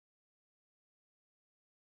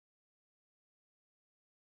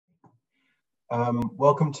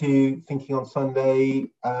Welcome to Thinking on Sunday,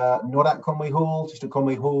 not at Conway Hall, just at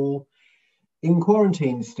Conway Hall, in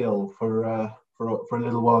quarantine still for a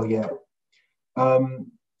little while yet.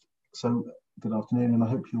 So good afternoon, and I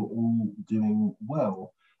hope you're all doing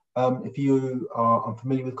well. If you are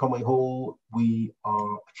unfamiliar with Conway Hall, we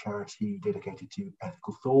are a charity dedicated to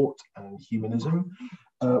ethical thought and humanism.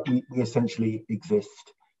 We essentially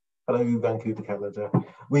exist. Hello, Vancouver, Canada.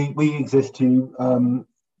 We exist to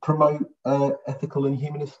promote ethical and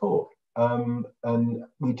humanist thought, and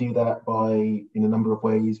we do that in a number of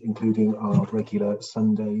ways, including our regular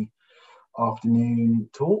Sunday afternoon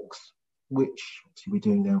talks, which we're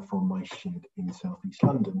doing now from my shed in southeast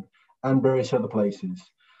London, and various other places.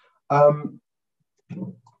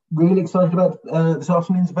 Really excited about this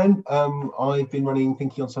afternoon's event. I've been running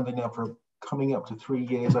Thinking on Sunday now for coming up to 3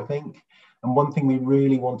 years, I think, and one thing we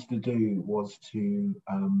really wanted to do was to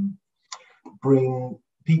bring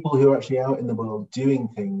people who are actually out in the world doing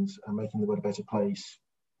things and making the world a better place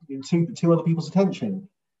to other people's attention.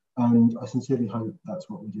 And I sincerely hope that's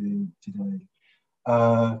what we're doing today.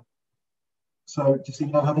 So to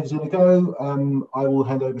see how things are going to go, I will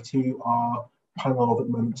hand over to our panel of, at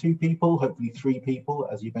the moment, 2 people, hopefully 3 people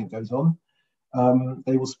as the event goes on.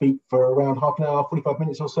 They will speak for around half an hour, 45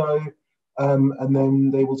 minutes or so, and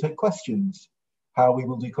then they will take questions. How we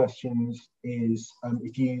will do questions is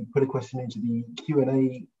if you put a question into the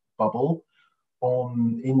Q&A bubble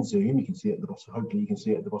in Zoom, you can see it at the bottom, hopefully you can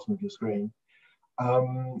see it at the bottom of your screen.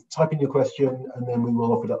 Type in your question, and then we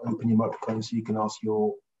will open your microphone so you can ask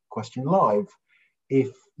your question live.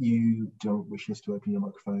 If you don't wish us to open your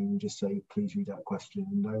microphone, just say, please read out question,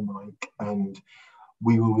 no mic, and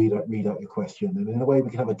we will read out your question. And in a way, we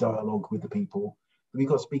can have a dialogue with the people that we've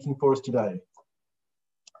got speaking for us today.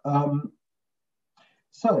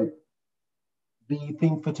 So the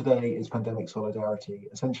theme for today is pandemic solidarity,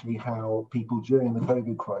 essentially how people during the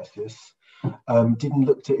COVID crisis didn't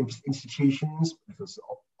look to institutions, because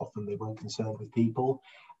often they weren't concerned with people,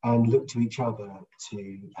 and looked to each other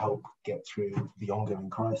to help get through the ongoing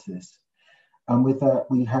crisis. And with that,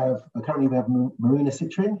 currently we have Marina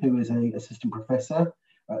Sitrin, who is an assistant professor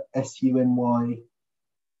at SUNY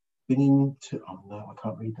Binghamton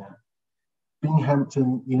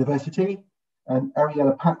University, and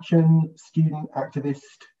Ariella Patchen, student,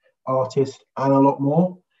 activist, artist, and a lot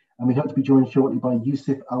more. And we hope to be joined shortly by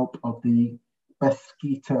Yusuf Alp of the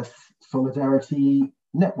Beskitas Solidarity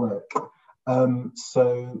Network.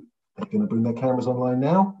 So they're going to bring their cameras online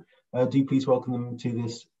now. Do please welcome them to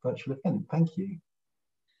this virtual event. Thank you.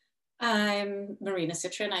 I'm Marina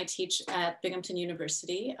Sitrin. I teach at Binghamton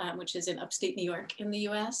University, which is in upstate New York in the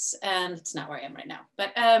US, and it's not where I am right now.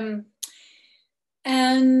 But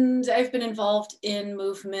and I've been involved in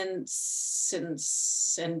movements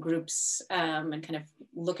and groups and kind of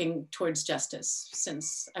looking towards justice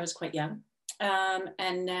since I was quite young.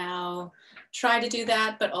 And now try to do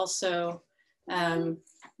that, but also I'm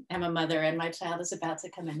a mother, and my child is about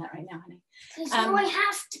to come in right now, honey. Because I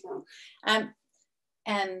have to.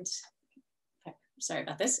 And sorry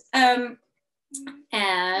about this. And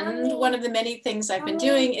one of the many things I've been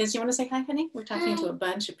doing is, you want to say hi, honey? We're talking to a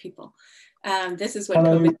bunch of people. This is what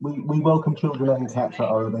Hello, COVID. we welcome children and cats at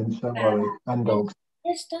our events, don't worry, and dogs.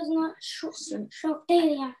 This does not show. There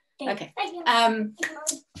you are. Okay.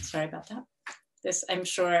 Sorry about that. This, I'm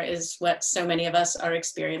sure, is what so many of us are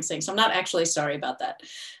experiencing. So I'm not actually sorry about that.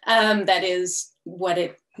 That is what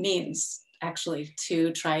it means, actually,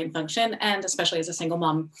 to try and function. And especially as a single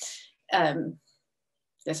mom,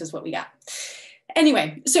 this is what we got.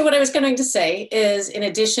 Anyway, so what I was going to say is, in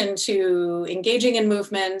addition to engaging in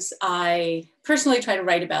movements, I personally try to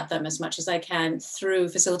write about them as much as I can through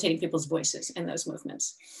facilitating people's voices in those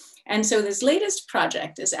movements. And so this latest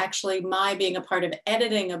project is actually my being a part of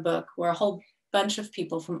editing a book where a whole bunch of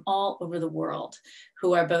people from all over the world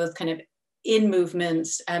who are both kind of in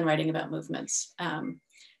movements and writing about movements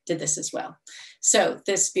did this as well. So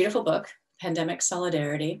this beautiful book, Pandemic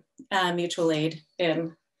Solidarity, Mutual Aid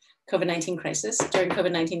in COVID-19 Crisis, during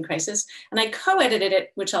COVID-19 crisis. And I co-edited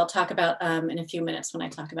it, which I'll talk about in a few minutes when I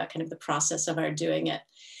talk about kind of the process of our doing it.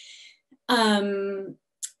 And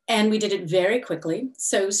we did it very quickly.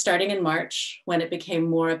 So starting in March, when it became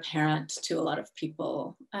more apparent to a lot of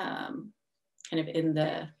people kind of in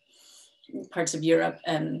the parts of Europe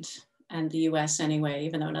and the US anyway,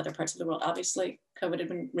 even though in other parts of the world, obviously, COVID had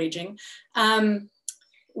been raging.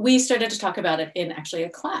 We started to talk about it in actually a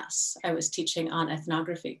class. I was teaching on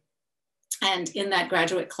ethnography. And in that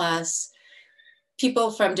graduate class, people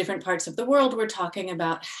from different parts of the world were talking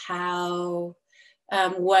about how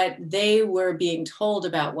what they were being told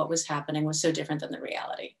about what was happening was so different than the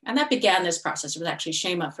reality. And that began this process. It was actually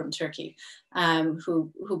Shema from Turkey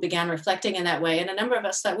who began reflecting in that way. And a number of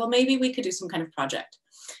us thought, well, maybe we could do some kind of project.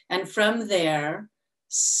 And from there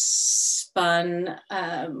spun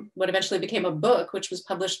what eventually became a book, which was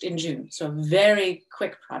published in June. So a very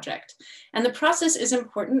quick project. And the process is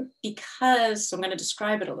important because, so I'm going to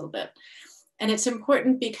describe it a little bit. And it's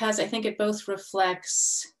important because I think it both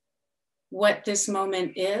reflects what this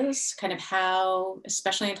moment is, kind of how,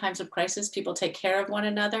 especially in times of crisis, people take care of one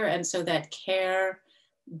another. And so that care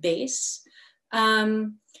base,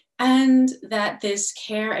 and that this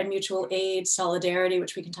care and mutual aid, solidarity,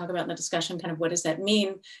 which we can talk about in the discussion, kind of what does that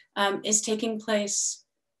mean, is taking place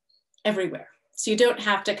everywhere. So you don't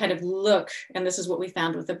have to kind of look, and this is what we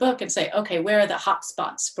found with the book, and say, okay, where are the hot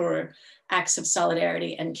spots for acts of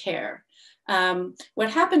solidarity and care?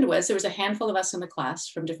 What happened was there was a handful of us in the class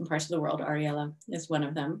from different parts of the world. Ariella is one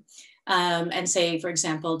of them. And say, for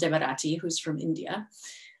example, Devarati, who's from India.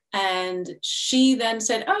 And she then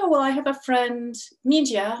said, oh, well, I have a friend,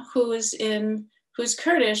 Media, who's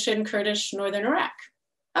Kurdish in Kurdish Northern Iraq.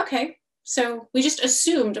 Okay, so we just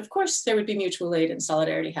assumed, of course, there would be mutual aid and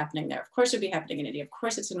solidarity happening there. Of course, it would be happening in India. Of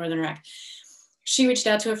course, it's in Northern Iraq. She reached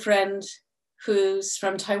out to a friend who's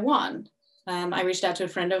from Taiwan. I reached out to a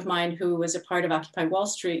friend of mine who was a part of Occupy Wall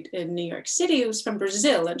Street in New York City, who's from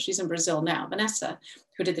Brazil, and she's in Brazil now, Vanessa,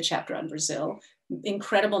 who did the chapter on Brazil.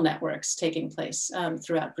 Incredible networks taking place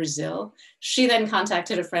throughout Brazil. She then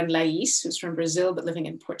contacted a friend, Lais, who's from Brazil, but living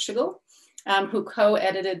in Portugal, who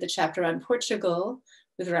co-edited the chapter on Portugal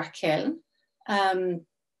with Raquel,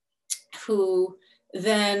 who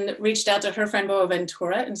then reached out to her friend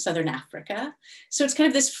Boaventura in Southern Africa. So it's kind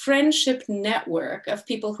of this friendship network of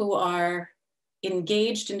people who are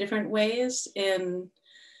engaged in different ways in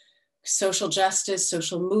social justice,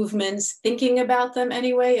 social movements, thinking about them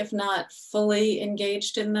anyway, if not fully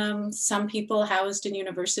engaged in them. Some people housed in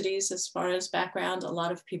universities as far as background, a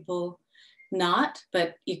lot of people not,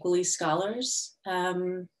 but equally scholars.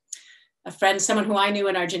 A friend, someone who I knew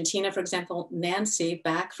in Argentina, for example, Nancy,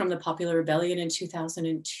 back from the Popular Rebellion in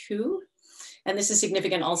 2002. And this is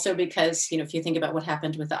significant also because, you know, if you think about what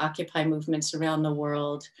happened with the Occupy movements around the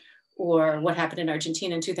world, or what happened in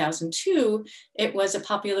Argentina in 2002, it was a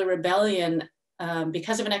popular rebellion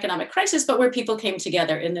because of an economic crisis, but where people came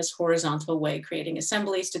together in this horizontal way, creating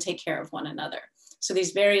assemblies to take care of one another. So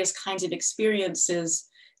these various kinds of experiences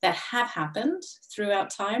that have happened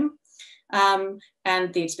throughout time,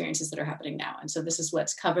 and the experiences that are happening now. And so this is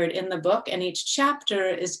what's covered in the book, and each chapter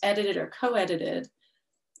is edited or co-edited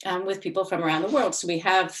with people from around the world. So we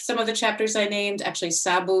have some of the chapters I named, actually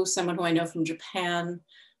Sabu, someone who I know from Japan,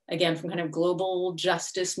 again, from kind of global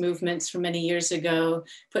justice movements from many years ago,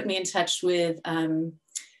 put me in touch with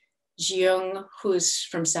Jeong, who's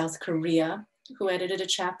from South Korea, who edited a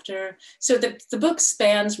chapter. So the book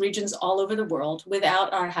spans regions all over the world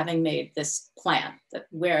without our having made this plan that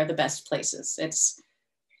where are the best places. It's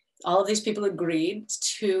all of these people agreed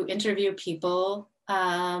to interview people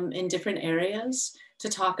in different areas to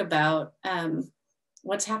talk about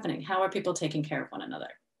what's happening, how are people taking care of one another,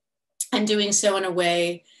 and doing so in a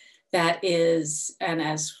way that is, and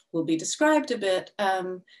as will be described a bit,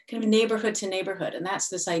 kind of neighborhood to neighborhood. And that's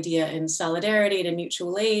this idea in solidarity and in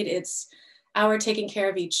mutual aid. It's our taking care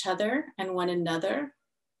of each other and one another.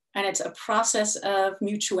 And it's a process of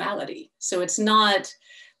mutuality. So it's not,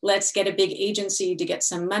 let's get a big agency to get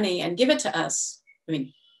some money and give it to us. I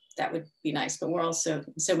mean, that would be nice, but we're also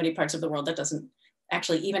in so many parts of the world that doesn't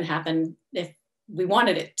actually even happen if we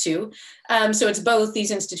wanted it to. So it's both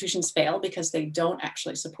these institutions fail because they don't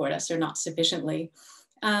actually support us or not sufficiently.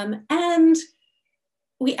 And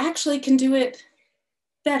we actually can do it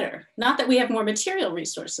better. Not that we have more material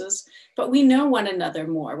resources, but we know one another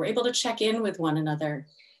more. We're able to check in with one another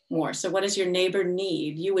more. So what does your neighbor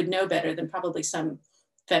need? You would know better than probably some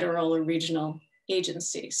federal or regional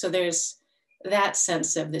agency. So there's that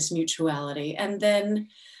sense of this mutuality. And then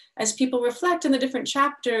as people reflect in the different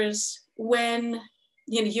chapters, when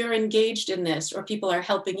you're engaged in this or people are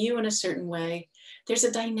helping you in a certain way, there's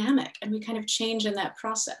a dynamic and we kind of change in that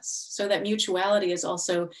process. So that mutuality is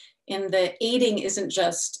also in the aiding isn't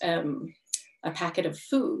just a packet of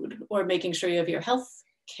food or making sure you have your health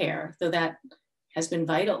care, though that has been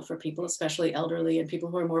vital for people, especially elderly and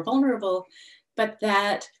people who are more vulnerable, but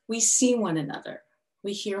that we see one another,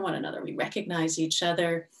 we hear one another, we recognize each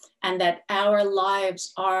other, and that our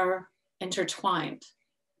lives are intertwined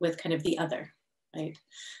with kind of the other, right?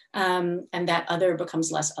 And that other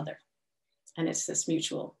becomes less other. And it's this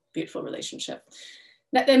mutual, beautiful relationship.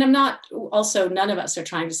 And I'm not, also none of us are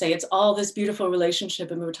trying to say it's all this beautiful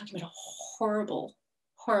relationship and we were talking about a horrible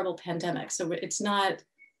horrible pandemic. So it's not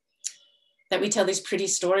that we tell these pretty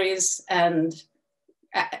stories and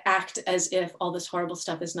act as if all this horrible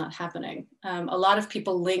stuff is not happening. A lot of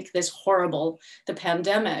people link this horrible, the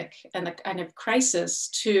pandemic and the kind of crisis,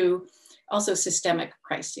 to also systemic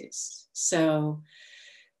crises. So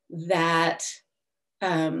that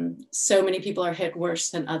so many people are hit worse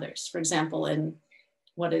than others. For example, in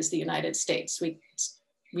what is the United States, we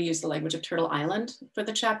use the language of Turtle Island for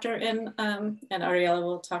the chapter in, and Ariella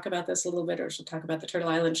will talk about this a little bit, or she'll talk about the Turtle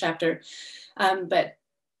Island chapter. But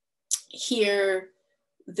here,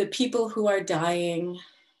 the people who are dying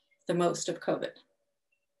the most of COVID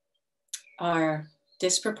are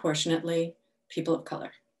disproportionately people of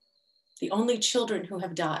color. The only children who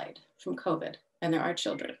have died from COVID, and there are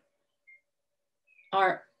children,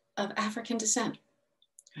 are of African descent,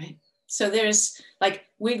 right? So there's like,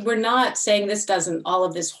 we're not saying this doesn't, all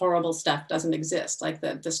of this horrible stuff doesn't exist, like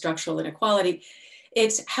the structural inequality.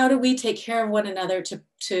 It's how do we take care of one another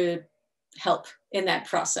to help in that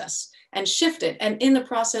process and shift it. And in the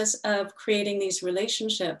process of creating these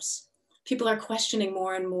relationships, people are questioning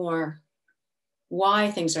more and more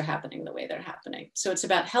why things are happening the way they're happening. So it's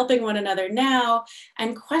about helping one another now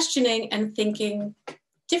and questioning and thinking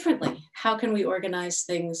differently. How can we organize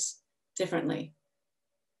things differently?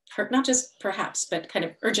 Not just perhaps, but kind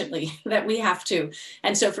of urgently that we have to.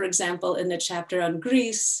 And so, for example, in the chapter on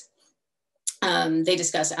Greece, they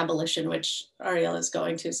discuss abolition, which Ariella is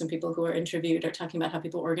going to. Some people who are interviewed are talking about how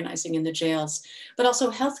people are organizing in the jails, but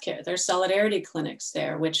also healthcare. There's solidarity clinics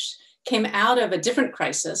there, which came out of a different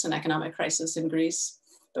crisis, an economic crisis in Greece,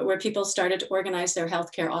 but where people started to organize their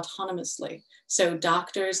healthcare autonomously. So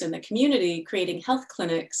doctors in the community creating health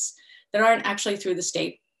clinics that aren't actually through the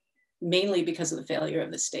state, mainly because of the failure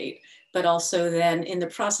of the state, but also then in the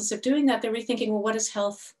process of doing that, they're rethinking, well, what does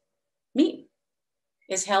health mean?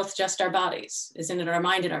 Is health just our bodies? Isn't it our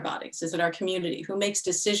mind and our bodies? Is it our community? Who makes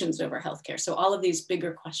decisions over healthcare? So all of these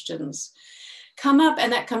bigger questions come up,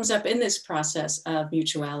 and that comes up in this process of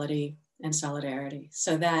mutuality and solidarity.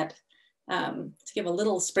 So that, to give a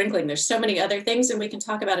little sprinkling, there's so many other things, and we can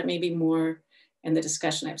talk about it maybe more in the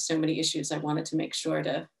discussion. I have so many issues I wanted to make sure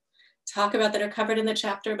to talk about that are covered in the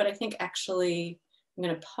chapter, but I think actually I'm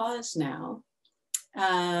going to pause now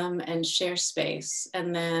and share space.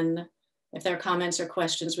 And then if there are comments or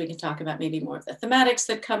questions, we can talk about maybe more of the thematics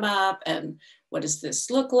that come up and what does this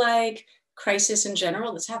look like? Crisis in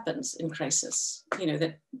general, this happens in crisis, you know,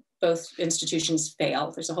 that both institutions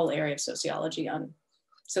fail. There's a whole area of sociology on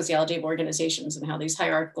sociology of organizations and how these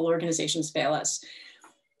hierarchical organizations fail us.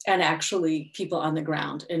 And actually people on the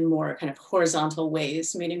ground in more kind of horizontal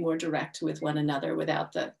ways, meaning more direct with one another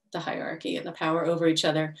without the hierarchy and the power over each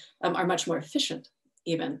other, are much more efficient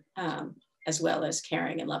even, as well as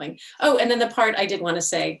caring and loving. Oh, and then the part I did want to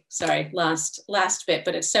say, sorry, last bit,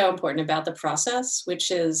 but it's so important about the process, which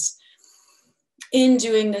is in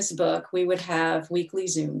doing this book, we would have weekly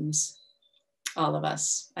Zooms, all of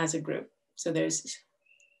us as a group. So there's,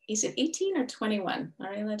 is it 18 or 21? Are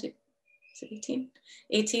I allowed to? Is it 18?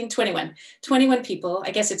 18, 21. 21 people.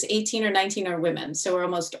 I guess it's 18 or 19 are women. So we're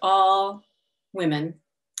almost all women.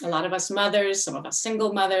 A lot of us mothers, some of us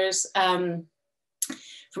single mothers,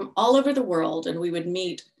 from all over the world. And we would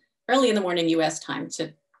meet early in the morning US time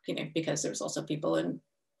to, you know, because there's also people in,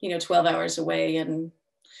 you know, 12 hours away in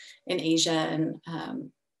Asia and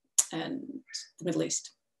the Middle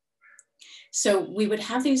East. So we would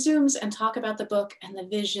have these Zooms and talk about the book and the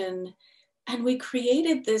vision. And we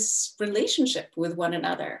created this relationship with one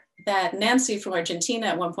another that Nancy from Argentina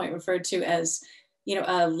at one point referred to as, you know,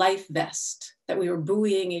 a life vest, that we were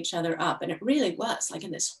buoying each other up. And it really was like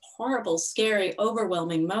in this horrible, scary,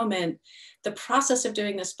 overwhelming moment, the process of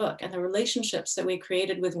doing this book and the relationships that we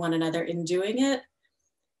created with one another in doing it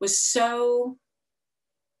was so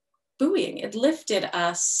buoying. It lifted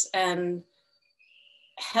us and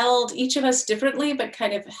held each of us differently, but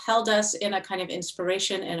kind of held us in a kind of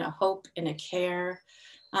inspiration and a hope and a care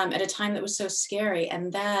at a time that was so scary.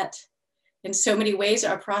 And that in so many ways,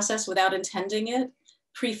 our process without intending it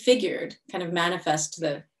prefigured, kind of manifest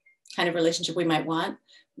the kind of relationship we might want.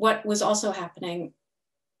 What was also happening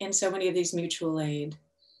in so many of these mutual aid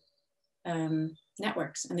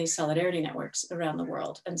networks and these solidarity networks around the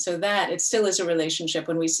world. And so that it still is a relationship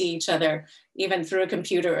when we see each other, even through a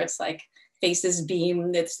computer, it's like faces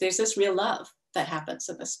beam, there's this real love that happens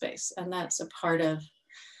in this space. And that's a part of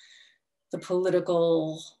the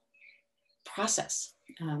political process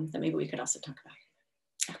that maybe we could also talk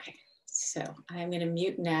about. Okay, so I'm gonna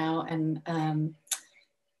mute now and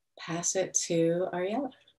pass it to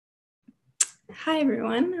Ariella. Hi,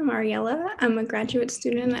 everyone. I'm Ariella. I'm a graduate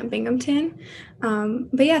student at Binghamton.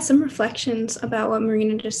 But yeah, some reflections about what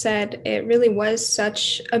Marina just said. It really was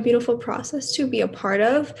such a beautiful process to be a part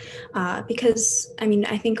of because, I mean,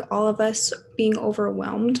 I think all of us being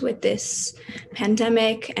overwhelmed with this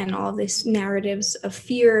pandemic and all these narratives of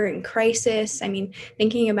fear and crisis. I mean,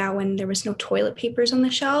 thinking about when there was no toilet papers on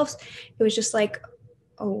the shelves, it was just like,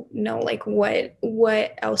 oh no, like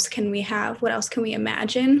what else can we have? What else can we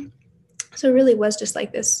imagine? So it really was just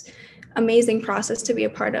like this amazing process to be a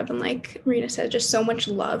part of. And like Marina said, just so much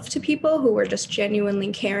love to people who were just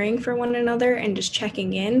genuinely caring for one another and just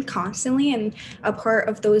checking in constantly. And a part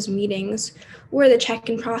of those meetings were the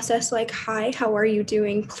check-in process, like, hi, how are you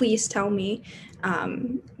doing? Please tell me.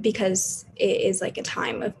 Because it is like a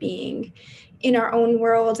time of being in our own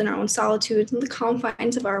world, in our own solitude, in the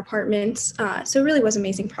confines of our apartments. So it really was an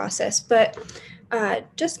amazing process. But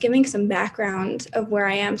just giving some background of where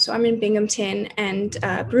I am. So I'm in Binghamton, and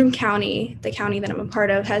Broome County, the county that I'm a part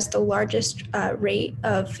of, has the largest rate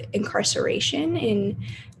of incarceration in,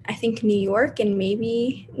 I think, New York and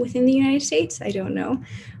maybe within the United States. I don't know.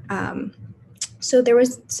 So there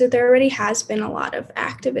already has been a lot of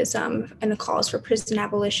activism and calls for prison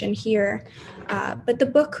abolition here. But the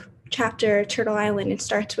book chapter, Turtle Island, it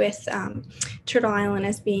starts with Turtle Island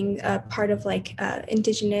as being a part of like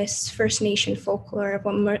indigenous First Nation folklore of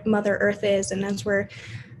what Mother Earth is. And as we're,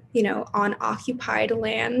 on occupied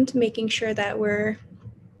land, making sure that we're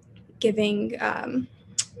giving,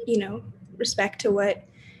 respect to what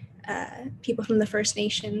people from the First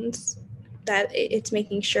Nations, that it's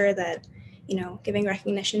making sure that, giving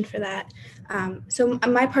recognition for that. So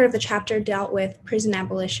my part of the chapter dealt with prison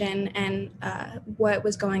abolition and what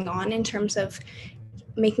was going on in terms of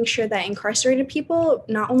making sure that incarcerated people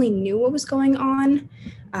not only knew what was going on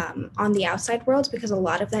the outside world, because a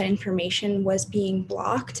lot of that information was being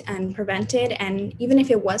blocked and prevented. And even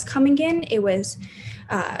if it was coming in, it was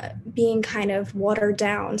being kind of watered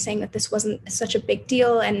down, saying that this wasn't such a big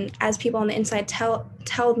deal. And as people on the inside tell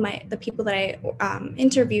the people that I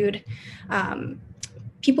interviewed,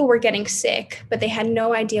 people were getting sick, but they had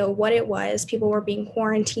no idea what it was. People were being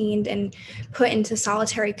quarantined and put into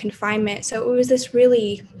solitary confinement. So it was this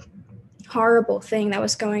really horrible thing that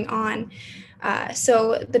was going on.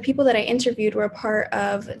 So the people that I interviewed were a part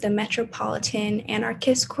of the Metropolitan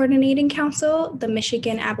Anarchist Coordinating Council, the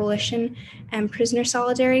Michigan Abolition and Prisoner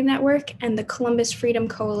Solidarity Network, and the Columbus Freedom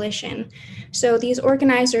Coalition. So these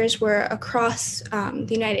organizers were across the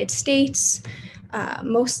United States,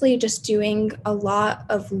 mostly just doing a lot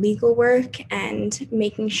of legal work and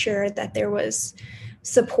making sure that there was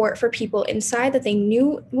support for people inside, that they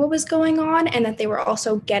knew what was going on, and that they were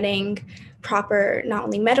also getting proper, not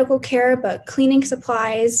only medical care, but cleaning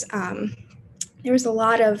supplies. There was a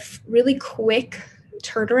lot of really quick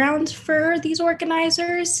turnaround for these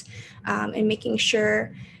organizers and making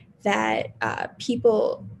sure that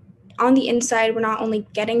people on the inside were not only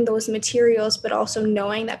getting those materials, but also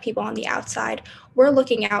knowing that people on the outside were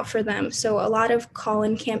looking out for them. So a lot of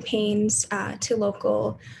call-in campaigns to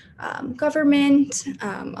local government,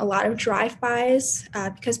 a lot of drive-bys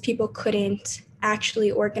because people couldn't actually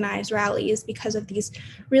organize rallies because of these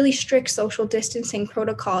really strict social distancing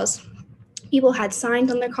protocols. People had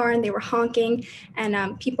signs on their car and they were honking,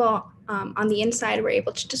 and people on the inside were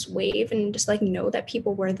able to just wave and just like know that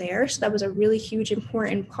people were there. So that was a really huge,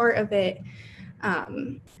 important part of it.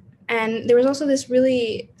 And there was also this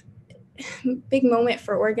really big moment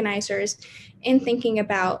for organizers in thinking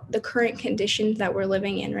about the current conditions that we're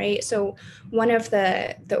living in, right? So one of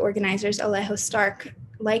the organizers, Alejo Stark,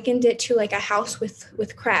 likened it to like a house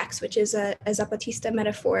with cracks, which is a Zapatista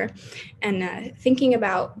metaphor. And thinking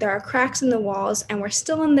about there are cracks in the walls and we're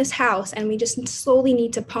still in this house and we just slowly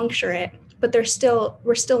need to puncture it, but we're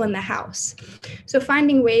still in the house. So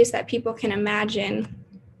finding ways that people can imagine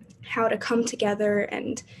how to come together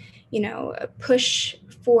and, push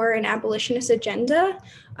for an abolitionist agenda,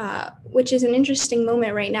 which is an interesting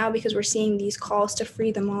moment right now because we're seeing these calls to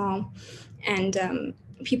free them all. And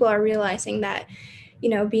people are realizing that,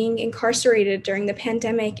 being incarcerated during the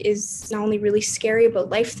pandemic is not only really scary, but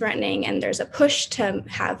life-threatening. And there's a push to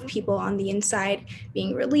have people on the inside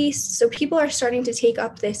being released. So people are starting to take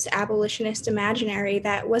up this abolitionist imaginary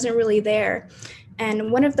that wasn't really there.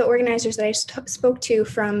 And one of the organizers that I spoke to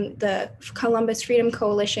from the Columbus Freedom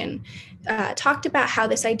Coalition talked about how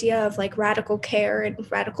this idea of like radical care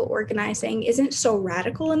and radical organizing isn't so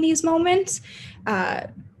radical in these moments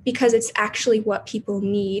because it's actually what people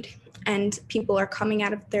need. And people are coming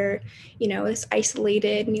out of their, this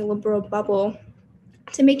isolated neoliberal bubble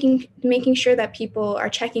to making sure that people are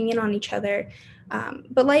checking in on each other,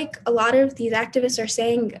 But like a lot of these activists are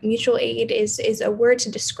saying, mutual aid is a word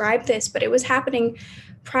to describe this, but it was happening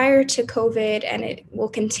prior to COVID, and it will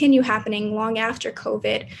continue happening long after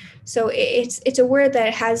COVID. So it's a word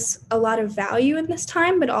that has a lot of value in this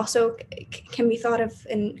time, but also can be thought of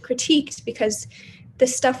and critiqued because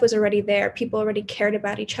this stuff was already there. People already cared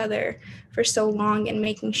about each other for so long, and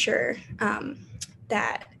making sure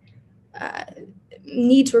that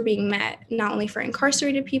needs were being met, not only for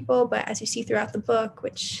incarcerated people, but as you see throughout the book,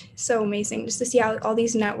 which is so amazing just to see how all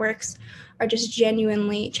these networks are just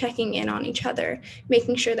genuinely checking in on each other,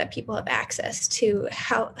 making sure that people have access to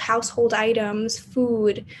household items,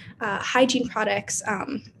 food, hygiene products,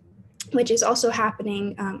 which is also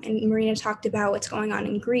happening. And Marina talked about what's going on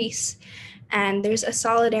in Greece. And there's a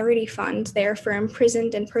solidarity fund there for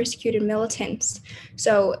imprisoned and persecuted militants.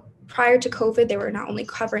 So prior to COVID, they were not only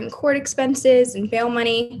covering court expenses and bail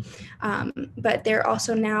money, but they're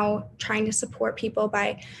also now trying to support people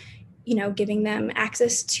by, giving them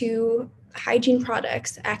access to hygiene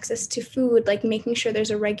products, access to food, like making sure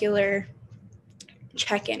there's a regular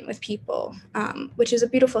check-in with people, which is a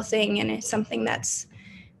beautiful thing. And it's something that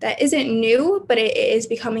isn't new, but it is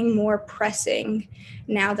becoming more pressing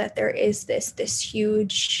now that there is this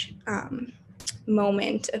huge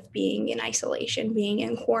moment of being in isolation, being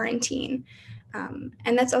in quarantine.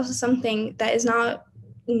 And that's also something that is not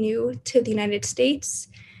new to the United States.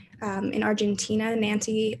 In Argentina,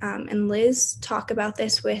 Nancy and Liz talk about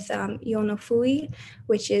this with Yonofui,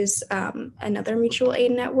 which is another mutual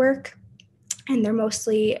aid network. And they're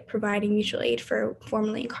mostly providing mutual aid for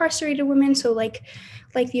formerly incarcerated women. So like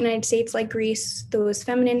the United States, like Greece, those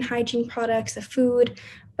feminine hygiene products, the food.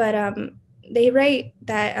 But they write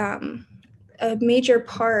that a major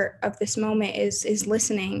part of this moment is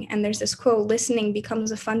listening. And there's this quote, listening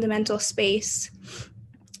becomes a fundamental space.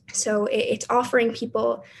 So it's offering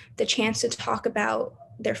people the chance to talk about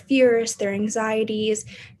their fears, their anxieties,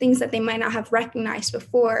 things that they might not have recognized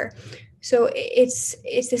before. So it's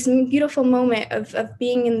this beautiful moment of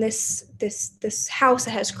being in this house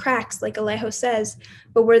that has cracks, like Alejo says,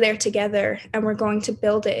 but we're there together and we're going to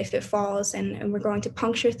build it if it falls, and we're going to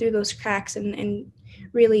puncture through those cracks and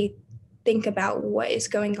really think about what is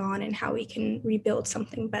going on and how we can rebuild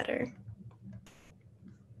something better.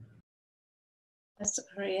 That's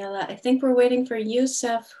Ariella. I think we're waiting for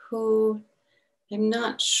Yusuf, who I'm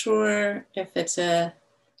not sure if it's a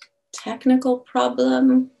technical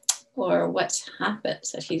problem or what's happened,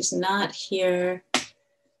 that he's not here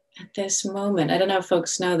at this moment. I don't know if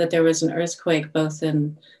folks know that there was an earthquake both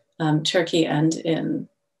in Turkey and in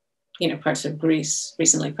parts of Greece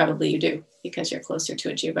recently. Probably you do, because you're closer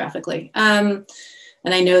to it geographically. And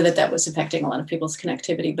I know that was affecting a lot of people's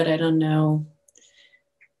connectivity, but I don't know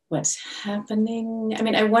what's happening. I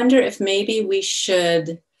mean, I wonder if maybe we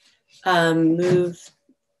should have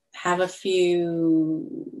a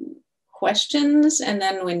few questions, and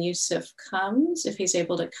then when Yusuf comes, if he's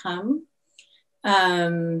able to come,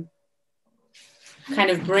 kind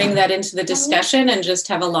of bring that into the discussion and just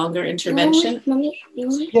have a longer intervention.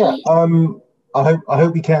 Yeah, I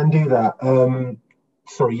hope we can do that.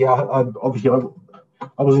 Sorry, yeah, obviously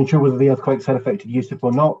I wasn't sure whether the earthquakes had affected Yusuf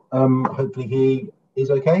or not. Hopefully he is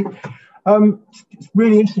okay. It's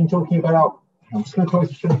really interesting talking about. I'm just going to close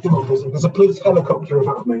the door. There's a police helicopter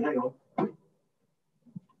above me. Hang on.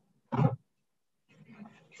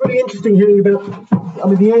 It's really interesting hearing about. I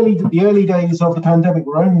mean, the early days of the pandemic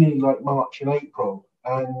were only like March and April,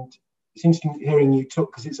 and it's interesting hearing you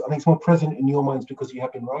talk, because I think it's more present in your minds because you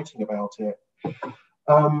have been writing about it.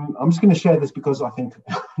 I'm just going to share this because I think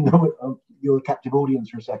you're a captive audience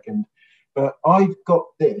for a second, but I've got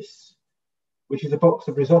this, which is a box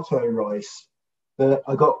of risotto rice that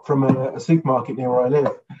I got from a supermarket near where I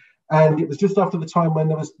live. And it was just after the time when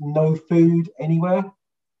there was no food anywhere.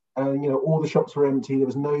 And, all the shops were empty. There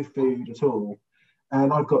was no food at all.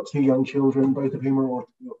 And I've got 2 young children, both of whom are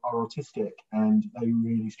autistic, and they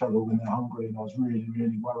really struggle when they're hungry. And I was really,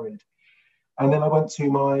 really worried. And then I went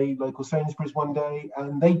to my local Sainsbury's one day,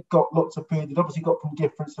 and they got lots of food. They'd obviously got from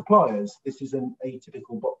different suppliers. This is an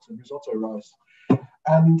atypical box of risotto rice.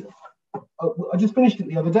 And I just finished it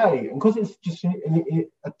the other day, and because it's just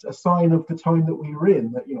a sign of the time that we were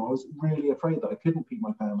in, that I was really afraid that I couldn't feed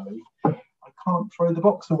my family. I can't throw the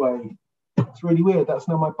box away. It's really weird. That's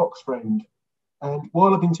now my box friend. And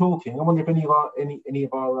while I've been talking, I wonder if any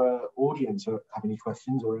of our audience have any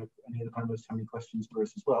questions, or if any of the panelists have any questions for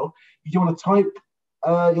us as well. If you want to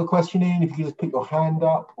type your question in, if you just put your hand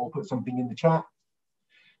up or put something in the chat,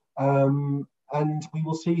 and we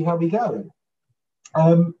will see how we go.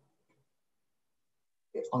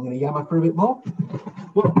 I'm going to yammer for a bit more.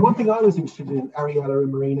 Well, one thing I was interested in, Ariella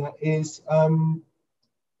and Marina, is,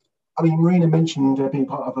 Marina mentioned being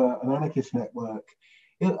part of an anarchist network.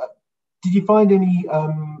 Did you find any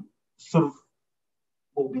sort of,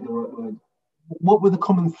 what would be the right word? What were the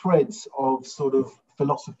common threads of sort of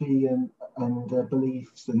philosophy and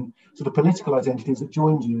beliefs and sort of political identities that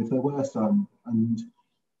joined you, if there were some? And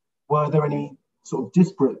were there any sort of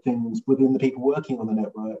disparate things within the people working on the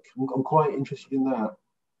network? I'm quite interested in that.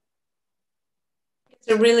 It's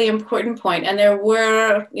a really important point. And there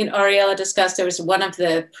were, Ariella discussed, there was one of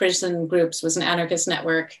the prison groups was an anarchist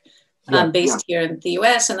network based here in the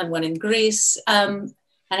US, and then one in Greece. And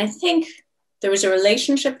I think there was a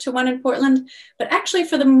relationship to one in Portland, but actually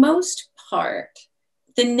for the most part,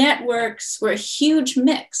 the networks were a huge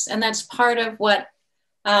mix. And that's part of what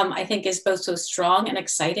I think is both so strong and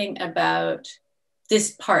exciting about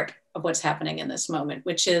this part of what's happening in this moment,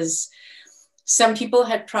 which is some people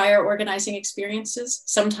had prior organizing experiences,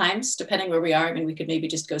 sometimes, depending where we are. I mean, we could maybe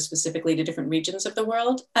just go specifically to different regions of the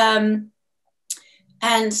world. And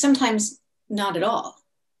sometimes not at all.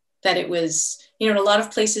 That it was, in a lot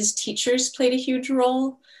of places, teachers played a huge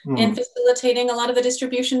role in facilitating a lot of the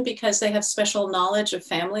distribution because they have special knowledge of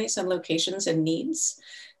families and locations and needs.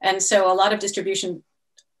 And so a lot of distribution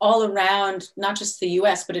all around, not just the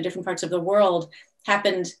US, but in different parts of the world,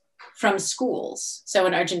 happened from schools. So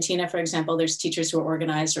in Argentina, for example, there's teachers who are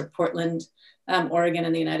organized, or Portland, Oregon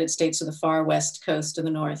in the United States, so the far west coast and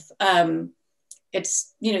the north.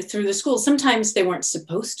 It's, through the schools. Sometimes they weren't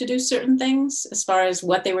supposed to do certain things as far as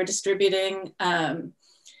what they were distributing, and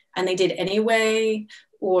they did anyway.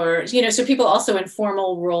 Or, so people also in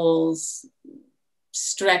formal roles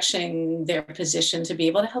stretching their position to be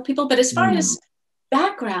able to help people. But as far as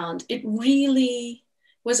background, it really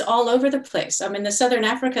was all over the place. In the Southern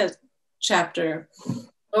Africa chapter,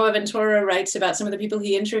 Boaventura writes about some of the people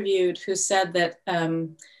he interviewed who said that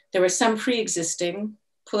there were some pre-existing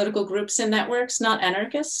political groups and networks, not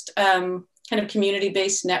anarchist, kind of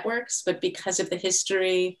community-based networks, but because of the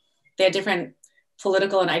history, they had different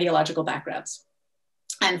political and ideological backgrounds.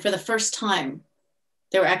 And for the first time,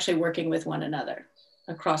 they were actually working with one another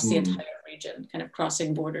across the entire region, kind of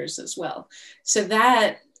crossing borders as well. So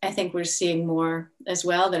that, I think we're seeing more as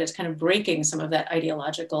well, that it's kind of breaking some of that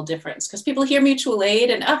ideological difference, because people hear mutual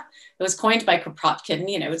aid and, it was coined by Kropotkin,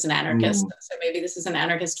 it's an anarchist. So maybe this is an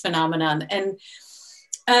anarchist phenomenon. And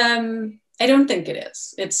I don't think it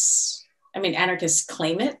is. Anarchists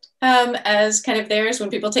claim it as kind of theirs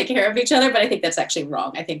when people take care of each other, but I think that's actually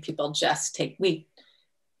wrong. I think people just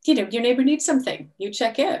your neighbor needs something, you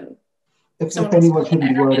check in. If anyone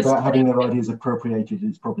shouldn't be worried about having their ideas appropriated,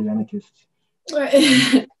 it's probably anarchists.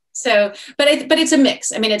 So, but it's a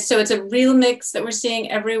mix. It's a real mix that we're seeing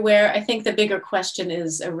everywhere. I think the bigger question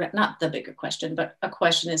is, not the bigger question, but a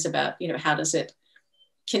question is about, how does it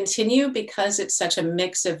continue, because it's such a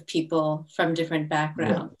mix of people from different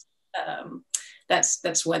backgrounds.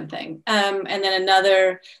 That's one thing. And then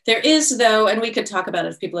another, there is though, and we could talk about it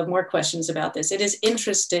if people have more questions about this, it is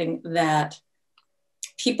interesting that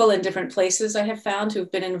people in different places I have found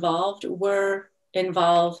who've been involved were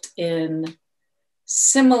involved in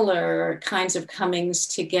similar kinds of comings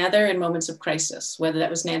together in moments of crisis, whether that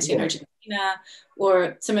was Nancy in Argentina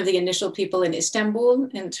or some of the initial people in Istanbul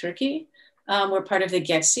in Turkey were part of the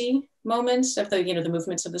Gezi moments of the, the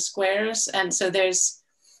movements of the squares. And so there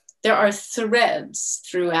are threads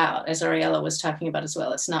throughout, as Ariella was talking about as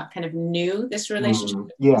well. It's not kind of new, this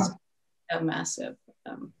relationship. It's massive.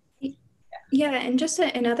 Yeah, and just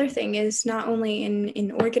another thing is not only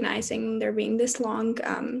in organizing, there being this long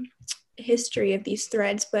history of these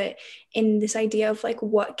threads, but in this idea of like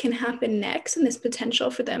what can happen next and this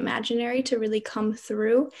potential for the imaginary to really come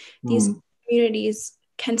through. These communities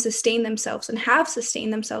can sustain themselves and have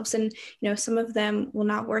sustained themselves, and some of them will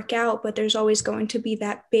not work out, but there's always going to be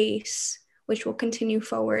that base which will continue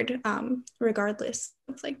forward regardless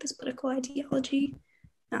of like this political ideology.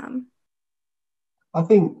 I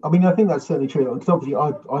think that's certainly true. Because obviously,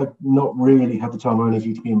 I've not really had the time or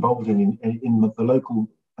energy to be involved in the local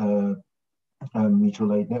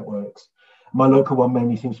mutual aid networks. My local one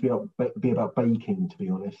mainly seems to be about baking, to be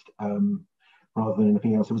honest, rather than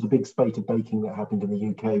anything else. There was a big spate of baking that happened in the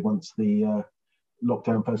UK once the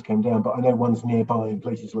lockdown first came down. But I know ones nearby in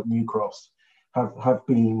places like New Cross have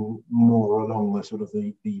been more along the sort of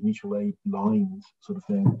the mutual aid lines sort of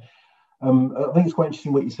thing. I think it's quite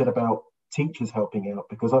interesting what you said about teachers helping out,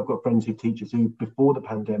 because I've got friends who teachers who before the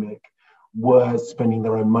pandemic were spending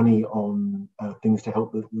their own money on things to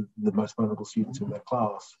help the most vulnerable students in their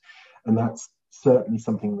class, and that's certainly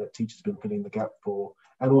something that teachers have been filling the gap for.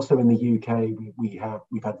 And also in the UK,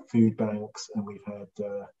 we've had food banks, and we've had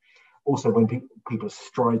also when people are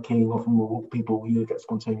striking, often people, you get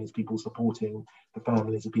spontaneous people supporting the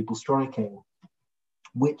families of people striking,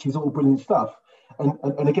 which is all brilliant stuff.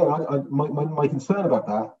 And again, my concern about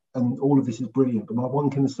that, and all of this is brilliant, but my one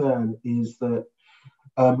concern is that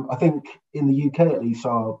I think in the UK at least,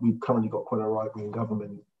 we've currently got quite a right-wing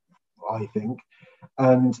government, I think,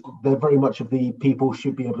 and they're very much of the people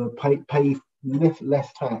should be able to pay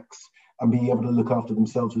less tax and be able to look after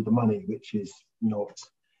themselves with the money, which is not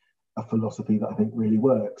a philosophy that I think really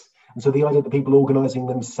works. And so the idea that people organising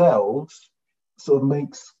themselves sort of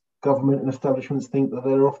makes government and establishments think that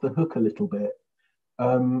they're off the hook a little bit.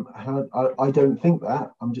 I don't think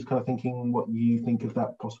that. I'm just kind of thinking what you think of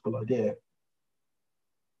that possible idea.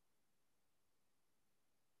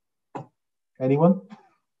 Anyone?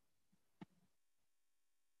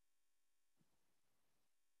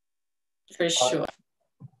 For sure.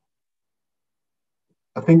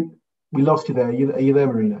 I think we lost you there. Are you there,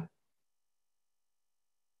 Marina?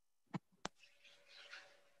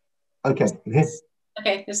 Okay.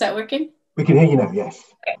 Okay, is that working? We can hear you now, yes.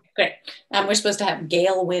 Okay, great. We're supposed to have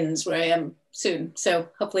gale winds where I am soon, so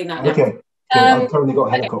hopefully not now. Okay, I've currently got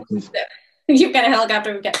helicopters. Okay. You've got a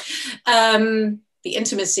helicopter, okay. The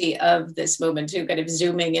intimacy of this moment too, kind of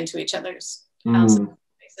zooming into each other's houses.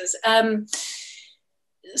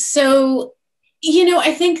 So, you know,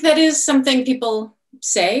 I think that is something people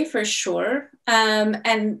say for sure.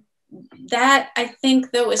 And that, I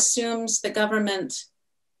think, though, assumes the government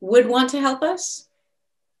would want to help us.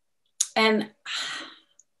 And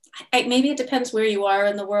maybe it depends where you are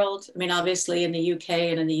in the world. I mean, obviously in the UK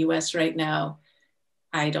and in the US right now,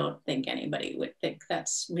 I don't think anybody would think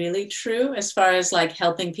that's really true as far as like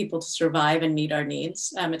helping people to survive and meet our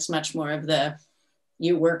needs. It's much more of the,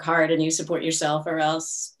 you work hard and you support yourself or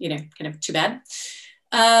else, you know, kind of too bad.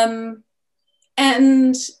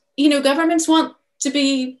 And, you know, governments want to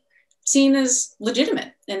be seen as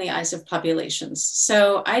legitimate in the eyes of populations.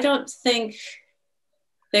 So I don't think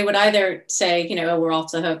they would either say, you know, oh, we're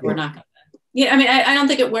off the hook, we're not going to. Yeah, I mean, I don't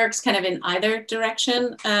think it works kind of in either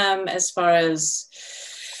direction as far as,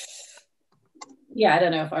 yeah, I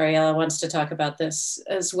don't know if Ariella wants to talk about this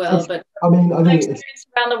as well, but I mean, I think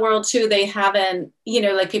around the world too, they haven't, you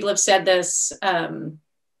know, like people have said this,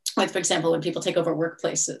 like for example, when people take over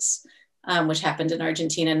workplaces, which happened in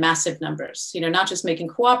Argentina in massive numbers, you know, not just making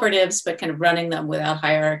cooperatives, but kind of running them without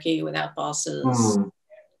hierarchy, without bosses,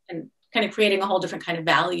 and kind of creating a whole different kind of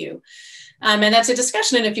value. And that's a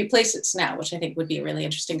discussion in a few places now, which I think would be a really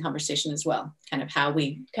interesting conversation as well, kind of how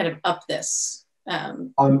we kind of up this,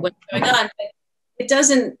 what's going on. It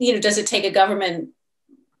doesn't, you know, does it take a government,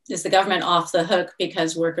 is the government off the hook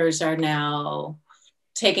because workers are now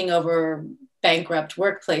taking over bankrupt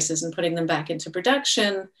workplaces and putting them back into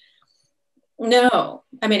production? No,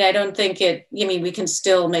 I mean, I don't think it, I mean, we can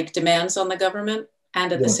still make demands on the government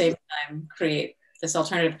and at the same time create this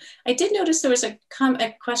alternative. I did notice there was a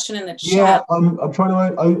question in the chat. Yeah, I'm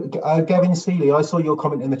trying to, Gavin Seeley, I saw your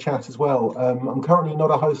comment in the chat as well. I'm currently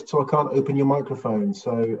not a host, so I can't open your microphone.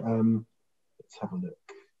 So let's have a look.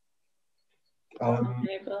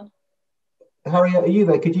 Harriet, are you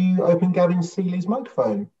there? Could you open Gavin Seeley's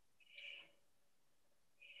microphone?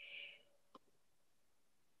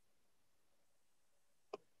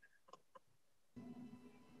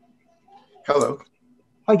 Hello.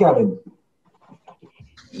 Hi, Gavin.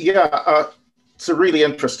 Yeah, it's a really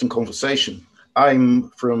interesting conversation.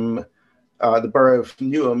 I'm from the borough of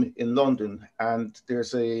Newham in London, and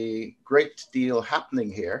there's a great deal happening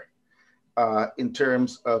here in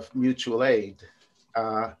terms of mutual aid.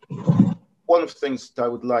 One of the things that I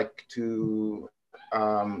would like to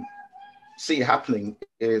see happening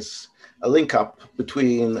is a link up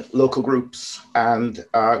between local groups and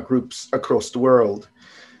groups across the world.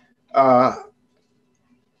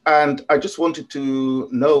 And I just wanted to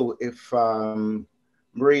know if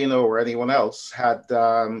Marina or anyone else had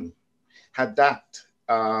had that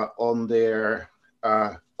on their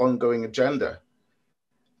ongoing agenda.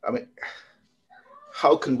 I mean,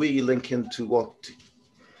 how can we link into what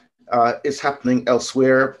is happening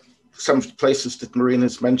elsewhere? Some places that Marina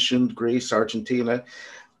has mentioned, Greece, Argentina,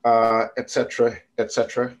 etc.,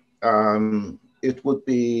 etc. It would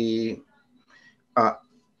be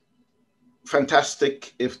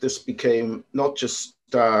fantastic if this became not just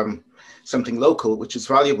something local, which is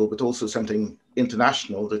valuable, but also something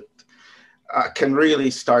international that can really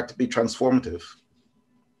start to be transformative.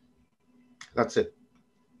 That's it.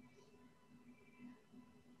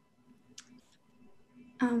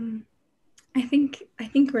 I think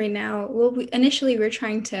right now, well, initially we're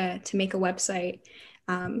trying to make a website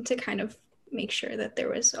to kind of make sure that there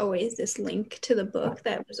was always this link to the book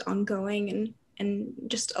that was ongoing and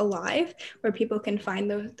just alive, where people can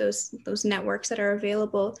find those networks that are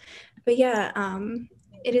available. But yeah,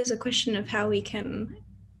 it is a question of how we can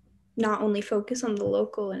not only focus on the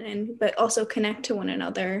local but also connect to one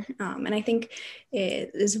another. And I think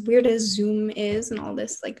as weird as Zoom is and all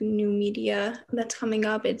this like new media that's coming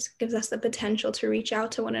up, it gives us the potential to reach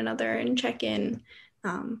out to one another and check in.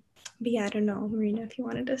 But yeah, I don't know, Marina, if you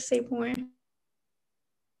wanted to say more.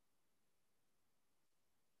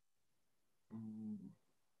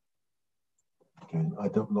 Okay,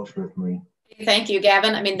 I'm not sure if Marina. Thank you,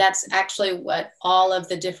 Gavin. I mean, that's actually what all of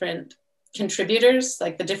the different contributors,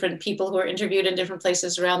 like the different people who are interviewed in different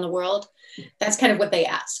places around the world, that's kind of what they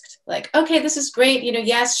asked. Like, okay, this is great. You know,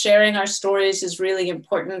 yes, sharing our stories is really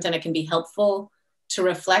important and it can be helpful to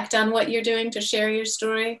reflect on what you're doing to share your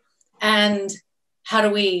story. And how do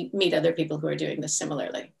we meet other people who are doing this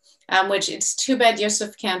similarly? Which it's too bad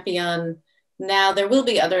Yusuf can't be on now. There will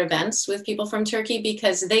be other events with people from Turkey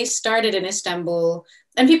because they started in Istanbul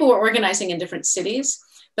and people were organizing in different cities.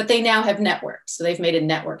 But they now have networks. So they've made a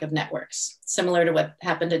network of networks, similar to what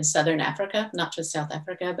happened in Southern Africa, not just South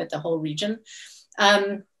Africa, but the whole region.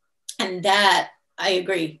 And that, I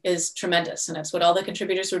agree, is tremendous. And that's what all the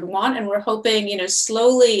contributors would want. And we're hoping, you know,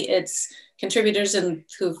 slowly it's contributors in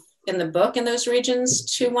the book in those regions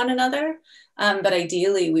to one another. But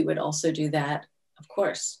ideally, we would also do that, of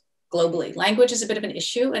course, globally. Language is a bit of an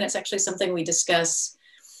issue. And it's actually something we discuss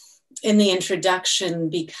in the introduction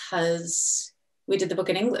because we did the book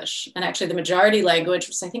in English, and actually the majority language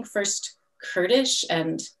was, I think, first Kurdish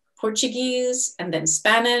and Portuguese, and then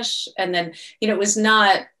Spanish. And then, you know, it was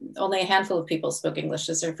not only a handful of people spoke English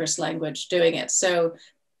as their first language doing it. So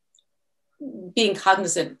being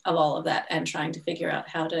cognizant of all of that and trying to figure out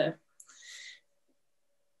how to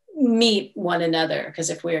meet one another. Because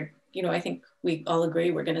if we're, you know, I think we all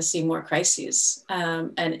agree we're going to see more crises.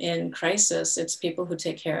 And in crisis, it's people who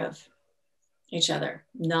take care of each other.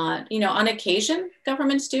 Not, you know, on occasion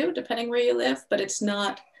governments do, depending where you live, but it's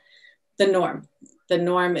not the norm. The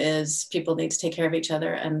norm is people need to take care of each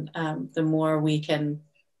other, and the more we can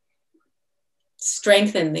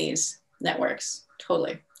strengthen these networks,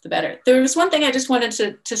 totally, the better. There was one thing I just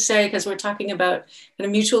wanted to say, because we're talking about kind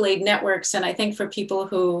of mutual aid networks, and I think for people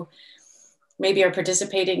who maybe are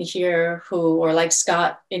participating here or like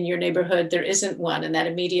Scott in your neighborhood, there isn't one in that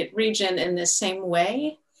immediate region in the same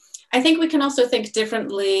way. I think we can also think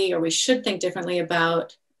differently, or we should think differently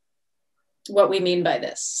about what we mean by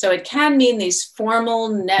this. So it can mean these formal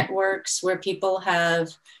networks where people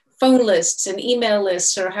have phone lists and email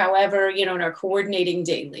lists or however, you know, and are coordinating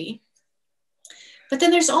daily. But then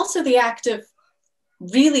there's also the act of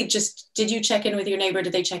really just, did you check in with your neighbor?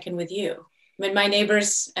 Did they check in with you? I mean, my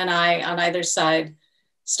neighbors and I on either side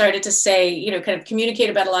started to say, you know, kind of communicate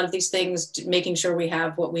about a lot of these things, making sure we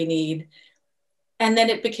have what we need. And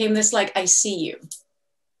then it became this like, I see you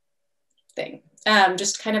thing.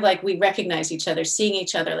 Just kind of like we recognize each other, seeing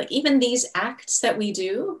each other. Like even these acts that we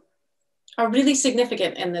do are really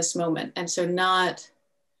significant in this moment. And so not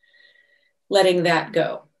letting that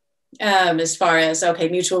go. As far as, okay,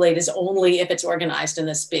 mutual aid is only if it's organized in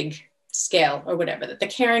this big scale or whatever, that the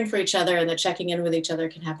caring for each other and the checking in with each other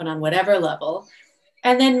can happen on whatever level.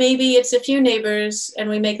 And then maybe it's a few neighbors and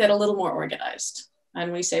we make that a little more organized.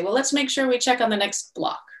 And we say, well, let's make sure we check on the next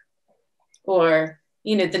block. Or,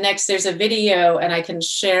 you know, there's a video and I can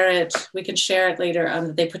share it. We can share it later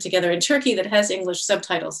that they put together in Turkey that has English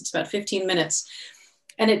subtitles. It's about 15 minutes.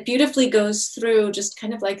 And it beautifully goes through just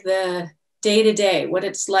kind of like the day-to-day, what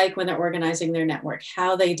it's like when they're organizing their network,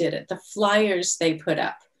 how they did it, the flyers they put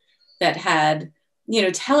up that had, you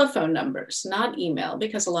know, telephone numbers, not email,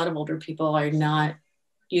 because a lot of older people are not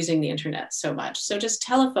using the internet so much. So just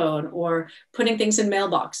telephone or putting things in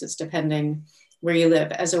mailboxes, depending where you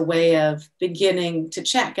live, as a way of beginning to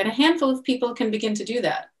check. And a handful of people can begin to do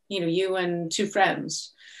that. You know, you and two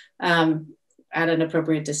friends at an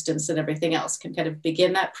appropriate distance and everything else can kind of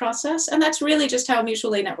begin that process. And that's really just how a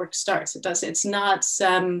mutual aid network starts. It's not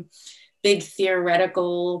some big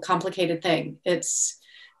theoretical, complicated thing. It's,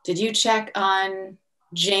 did you check on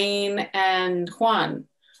Jane and Juan?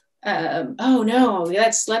 Oh no,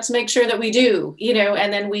 let's make sure that we do, you know,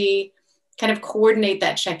 and then we kind of coordinate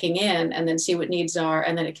that checking in and then see what needs are,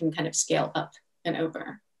 and then it can kind of scale up and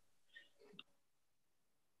over.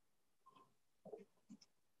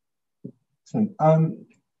 So,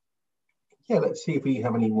 yeah, let's see if we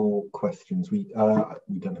have any more questions. We don't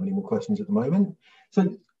have any more questions at the moment.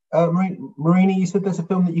 So, Marina, you said there's a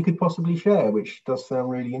film that you could possibly share, which does sound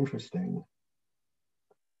really interesting.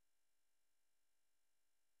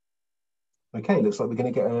 Okay, looks like we're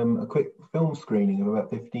going to get a quick film screening of about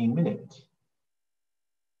 15 minutes.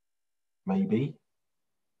 Maybe,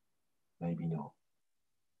 maybe not.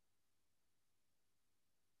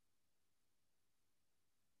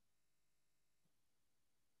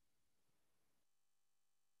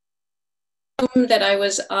 That I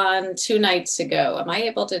was on 2 nights ago. Am I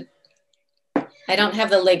able to? I don't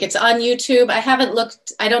have the link. It's on YouTube. I haven't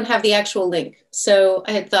looked. I don't have the actual link. So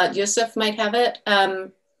I had thought Yusuf might have it.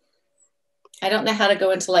 I don't know how to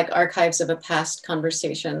go into like archives of a past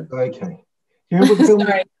conversation. Okay. Do you remember the film?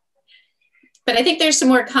 Sorry. But I think there's some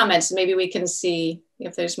more comments. Maybe we can see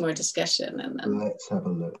if there's more discussion. And then... Let's have a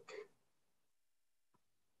look.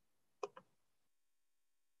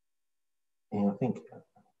 Yeah, I think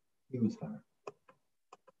who was that?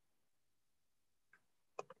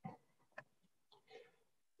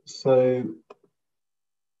 So,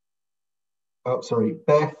 oh, sorry,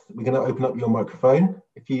 Beth, we're going to open up your microphone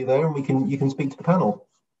if you're there, and you can speak to the panel.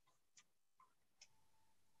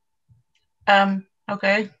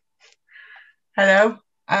 Okay. Hello.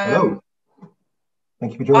 Hello.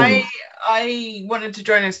 Thank you for joining us. I wanted to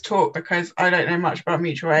join this talk because I don't know much about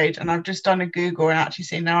mutual aid, and I've just done a Google and actually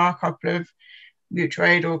seen there are a couple of mutual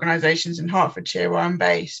aid organisations in Hertfordshire where I'm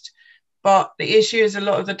based. But the issue is a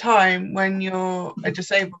lot of the time when you're a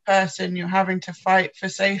disabled person, you're having to fight for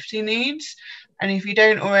safety needs. And if you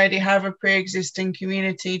don't already have a pre-existing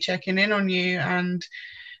community checking in on you and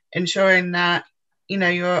ensuring that, you know,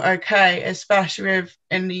 you're okay, especially if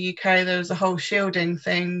in the UK, there was a whole shielding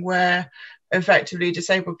thing where effectively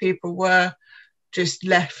disabled people were just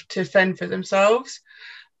left to fend for themselves.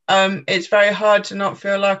 It's very hard to not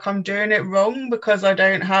feel like I'm doing it wrong because I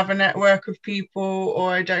don't have a network of people,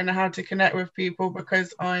 or I don't know how to connect with people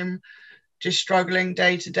because I'm just struggling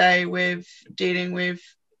day to day with dealing with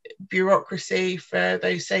bureaucracy for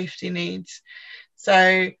those safety needs.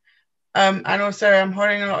 So, and also I'm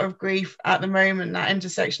holding a lot of grief at the moment that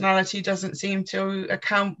intersectionality doesn't seem to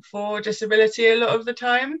account for disability a lot of the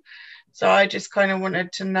time. So I just kind of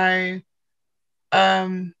wanted to know,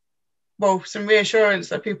 well, some reassurance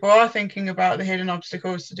that people are thinking about the hidden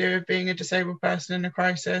obstacles to do with being a disabled person in a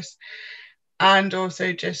crisis, and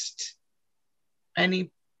also just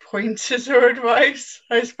any pointers or advice,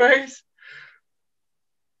 I suppose.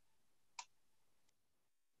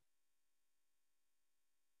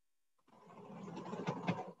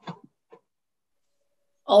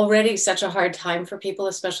 Already such a hard time for people,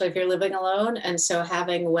 especially if you're living alone. And so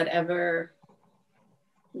having whatever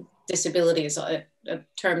disability is a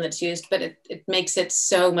term that's used, but it makes it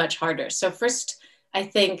so much harder. So first, I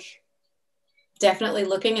think definitely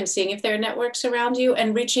looking and seeing if there are networks around you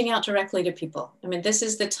and reaching out directly to people. I mean, this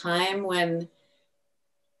is the time when,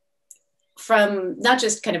 from not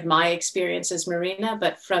just kind of my experience as Marina,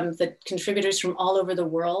 but from the contributors from all over the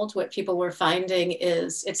world, what people were finding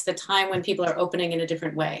is it's the time when people are opening in a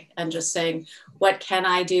different way and just saying, what can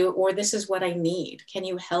I do? Or this is what I need. Can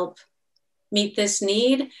you help meet this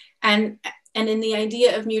need? And in the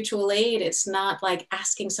idea of mutual aid, it's not like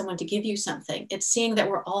asking someone to give you something. It's seeing that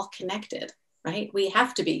we're all connected, right? We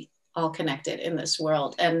have to be all connected in this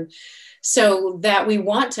world. And so that we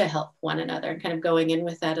want to help one another, kind of going in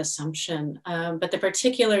with that assumption. But the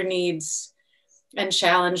particular needs and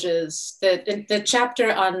challenges, the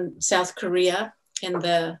chapter on South Korea in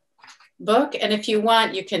the book, and if you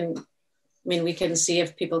want, you can, I mean, we can see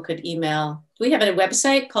if people could email. We have a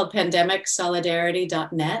website called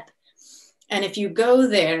pandemicsolidarity.net. And if you go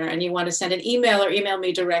there and you want to send an email or email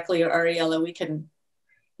me directly or Ariella, we can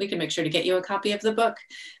make sure to get you a copy of the book,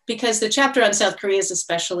 because the chapter on South Korea is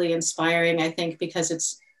especially inspiring, I think, because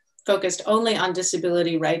it's focused only on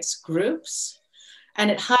disability rights groups.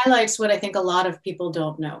 And it highlights what I think a lot of people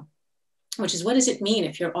don't know, which is, what does it mean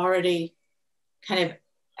if you're already kind of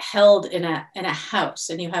held in a house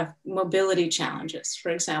and you have mobility challenges, for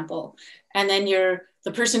example, and then you're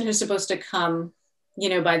the person who's supposed to come, you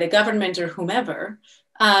know, by the government or whomever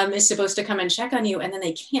is supposed to come and check on you, and then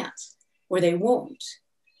they can't or they won't.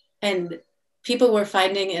 And people were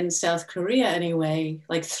finding in South Korea anyway,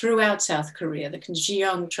 like throughout South Korea, the Kim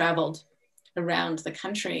Ji-young traveled around the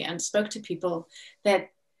country and spoke to people,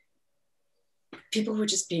 that people were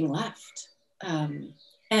just being left.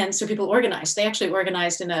 And so people organized. They actually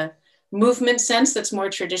organized in a movement sense that's more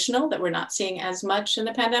traditional, that we're not seeing as much in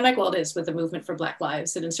the pandemic. Well, it is with the movement for Black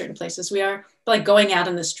Lives, that in certain places we are, like going out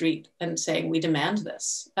in the street and saying, we demand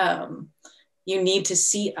this. You need to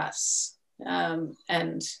see us.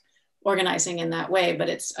 And organizing in that way, but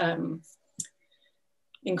it's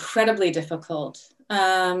incredibly difficult.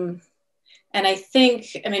 And I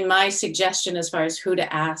think, I mean, my suggestion as far as who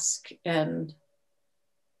to ask and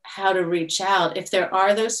how to reach out if there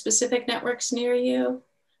are those specific networks near you,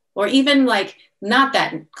 or even like not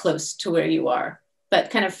that close to where you are, but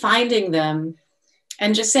kind of finding them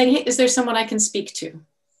and just saying, hey, is there someone I can speak to?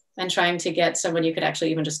 And trying to get someone you could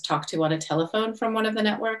actually even just talk to on a telephone from one of the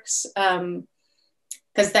networks.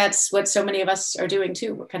 Because that's what so many of us are doing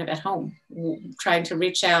too. We're kind of at home, trying to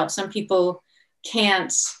reach out. Some people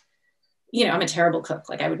can't, you know, I'm a terrible cook.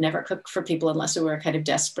 Like I would never cook for people unless we were kind of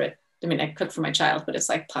desperate. I mean, I cook for my child, but it's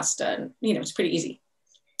like pasta and, you know, it's pretty easy.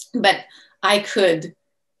 But I could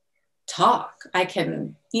talk. I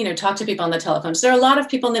can, you know, talk to people on the telephone. So there are a lot of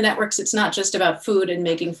people in the networks. It's not just about food and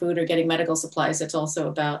making food or getting medical supplies. It's also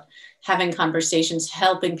about having conversations,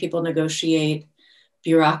 helping people negotiate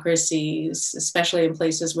bureaucracies, especially in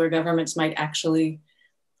places where governments might actually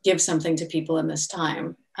give something to people in this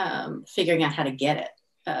time, figuring out how to get it,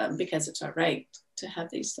 because it's our right to have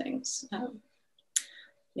these things.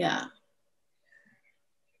 Yeah.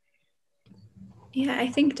 Yeah, I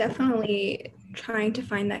think definitely trying to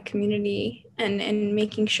find that community and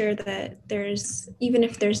making sure that there's, even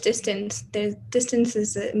if there's distance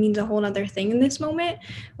means a whole other thing in this moment,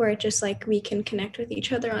 where it just like we can connect with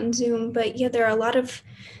each other on Zoom. But yeah, there are a lot of,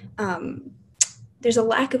 there's a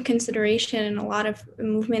lack of consideration and a lot of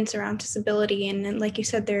movements around disability. And like you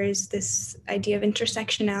said, there is this idea of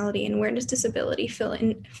intersectionality and where does disability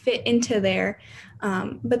fit into there.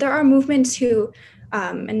 But there are movements who,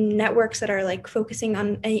 and networks that are like focusing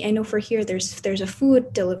on, I know for here, there's a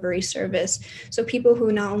food delivery service. So people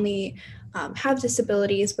who not only have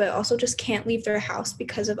disabilities, but also just can't leave their house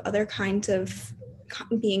because of other kinds of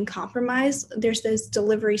being compromised, there's those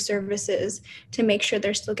delivery services to make sure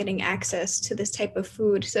they're still getting access to this type of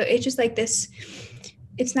food. So it's just like this,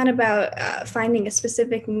 it's not about finding a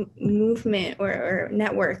specific movement or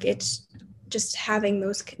network. It's just having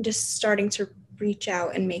those, just starting to reach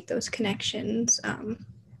out and make those connections.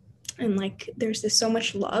 And like, there's this so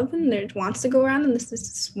much love and there wants to go around, and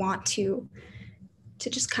this want to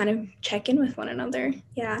just kind of check in with one another.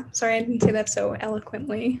 Yeah, sorry, I didn't say that so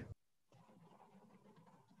eloquently.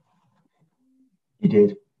 You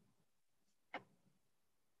did.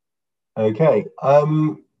 Okay.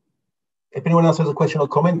 If anyone else has a question or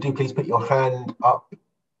comment, do please put your hand up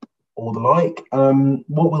or the like.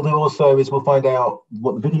 What we'll do also is we'll find out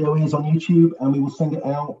what the video is on YouTube, and we will send it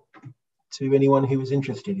out to anyone who is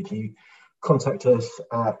interested. If you contact us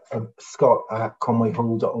at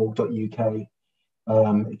scott@conwayhall.org.uk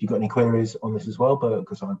if you've got any queries on this as well, but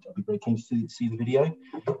because I'll be very keen to see the video.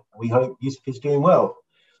 We hope Yusuf is doing well.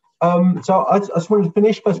 So I just wanted to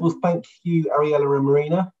finish. First of all, thank you, Ariella and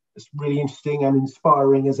Marina. It's really interesting and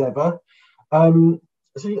inspiring as ever. So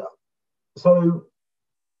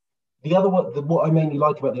the other one, what I mainly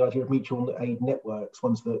like about the idea of mutual aid networks,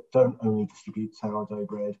 ones that don't only distribute sourdough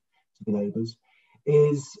bread to the neighbours,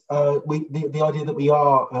 is the idea that we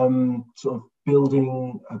are sort of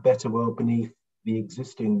building a better world beneath the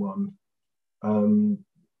existing one. Do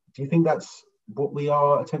you think that's what we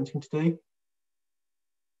are attempting to do?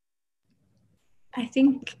 I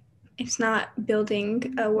think it's not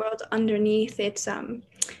building a world underneath. It's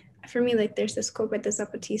for me, like there's this quote by the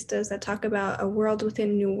Zapatistas that talk about a world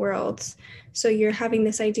within new worlds. So you're having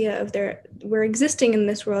this idea of we're existing in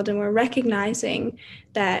this world and we're recognizing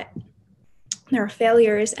that there are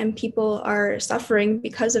failures and people are suffering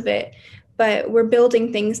because of it. But we're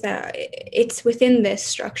building things that it's within this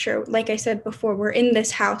structure. Like I said before, we're in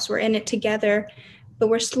this house, we're in it together, but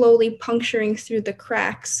we're slowly puncturing through the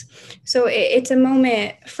cracks. So it's a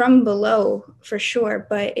moment from below for sure,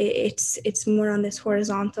 but it's more on this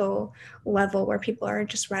horizontal level where people are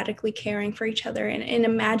just radically caring for each other and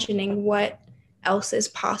imagining what else is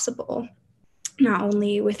possible. Not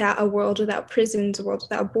only without a world without prisons, a world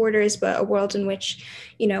without borders, but a world in which,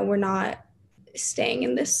 you know, we're not staying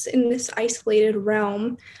in this isolated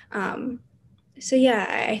realm. So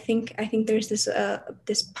yeah, I think there's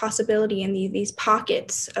this possibility in these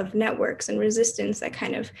pockets of networks and resistance that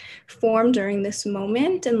kind of form during this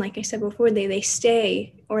moment. And like I said before, they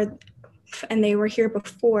stay, and they were here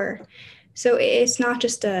before. So it's not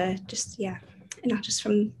just not just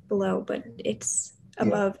from below, but it's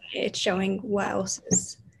above. Yeah. It's showing what else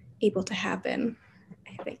is able to happen,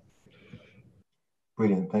 I think.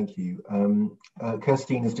 Brilliant, thank you.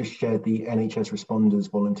 Kirstine has just shared the NHS Responders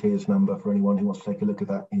Volunteers number for anyone who wants to take a look at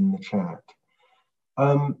that in the chat.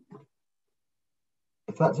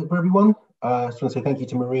 If that's it for everyone, I just want to say thank you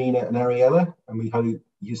to Marina and Ariella, and we hope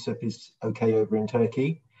Yusuf is okay over in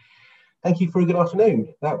Turkey. Thank you for a good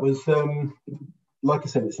afternoon. That was, like I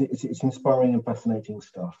said, it's inspiring and fascinating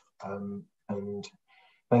stuff. And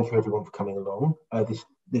thank you everyone for coming along.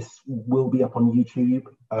 this will be up on YouTube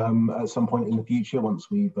at some point in the future once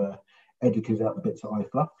we've edited out the bits that I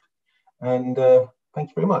fluffed. And thank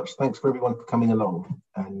you very much. Thanks for everyone for coming along.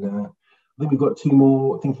 And I think we've got 2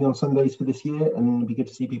 more Thinking on Sundays for this year, and it'll be good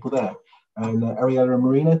to see people there. And Ariella and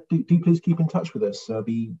Marina, do please keep in touch with us.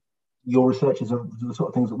 Your researches are the sort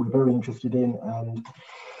of things that we're very interested in, and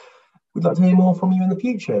we'd like to hear more from you in the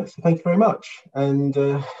future. So thank you very much. And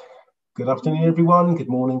good afternoon, everyone. Good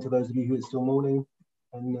morning to those of you who it's still morning.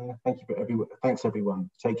 And thanks, everyone.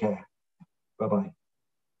 Take care. Bye-bye.